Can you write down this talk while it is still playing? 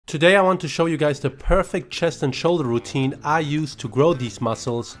Today I want to show you guys the perfect chest and shoulder routine I use to grow these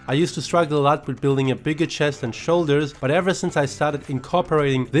muscles. I used to struggle a lot with building a bigger chest and shoulders, but ever since I started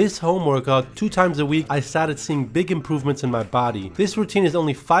incorporating this home workout 2 times a week, I started seeing big improvements in my body. This routine is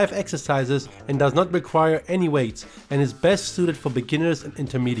only 5 exercises and does not require any weights and is best suited for beginners and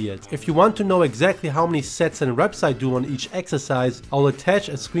intermediates. If you want to know exactly how many sets and reps I do on each exercise, I'll attach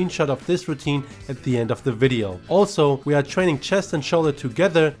a screenshot of this routine at the end of the video. Also, we are training chest and shoulder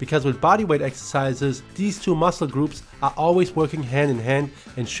together because with bodyweight exercises, these 2 muscle groups are always working hand in hand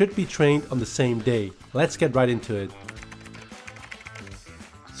and should be trained on the same day. Let's get right into it.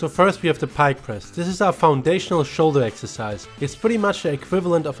 So first we have the pike press. This is our foundational shoulder exercise. It's pretty much the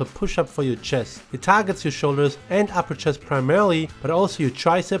equivalent of a push-up for your chest. It targets your shoulders and upper chest primarily, but also your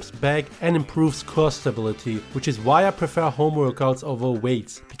triceps, back, and improves core stability, which is why I prefer home workouts over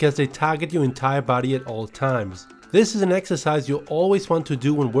weights, because they target your entire body at all times. This is an exercise you always want to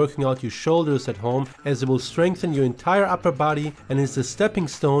do when working out your shoulders at home, as it will strengthen your entire upper body and is the stepping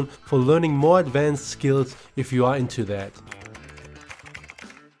stone for learning more advanced skills if you are into that.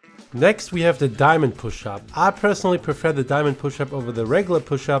 Next we have the diamond push-up. I personally prefer the diamond push-up over the regular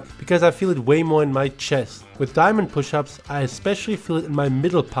push-up because I feel it way more in my chest. With diamond push-ups, I especially feel it in my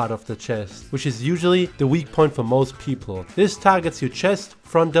middle part of the chest, which is usually the weak point for most people. This targets your chest,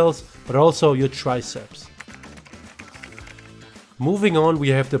 front delts, but also your triceps. Moving on, we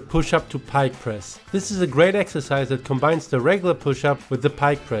have the push-up to pike press. This is a great exercise that combines the regular push-up with the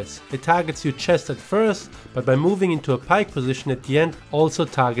pike press. It targets your chest at first, but by moving into a pike position at the end, also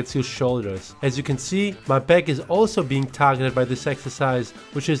targets your shoulders. As you can see, my back is also being targeted by this exercise,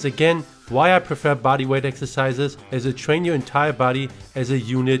 which is again why I prefer bodyweight exercises, as they train your entire body as a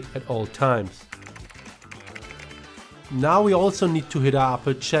unit at all times. Now we also need to hit our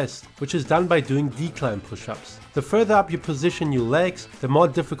upper chest, which is done by doing decline push-ups. The further up you position your legs, the more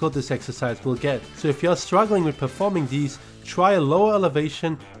difficult this exercise will get. So if you are struggling with performing these, try a lower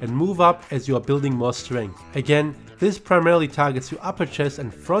elevation and move up as you are building more strength. Again, this primarily targets your upper chest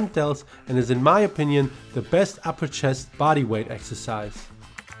and front delts and is, in my opinion, the best upper chest bodyweight exercise.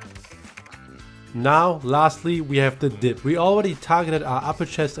 Now, lastly, we have the dip. We already targeted our upper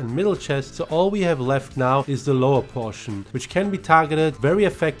chest and middle chest, so all we have left now is the lower portion, which can be targeted very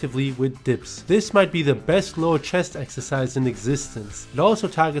effectively with dips. This might be the best lower chest exercise in existence. It also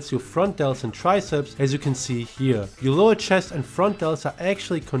targets your front delts and triceps, as you can see here. Your lower chest and front delts are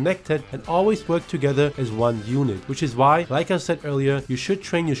actually connected and always work together as one unit, which is why, like I said earlier, you should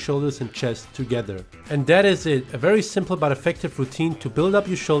train your shoulders and chest together. And that is it, a very simple but effective routine to build up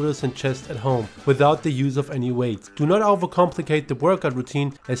your shoulders and chest at home, without the use of any weights. Do not overcomplicate the workout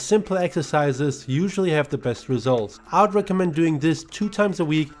routine, as simple exercises usually have the best results. I would recommend doing this 2 times a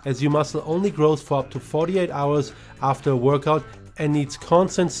week, as your muscle only grows for up to 48 hours after a workout and needs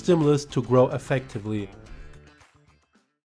constant stimulus to grow effectively.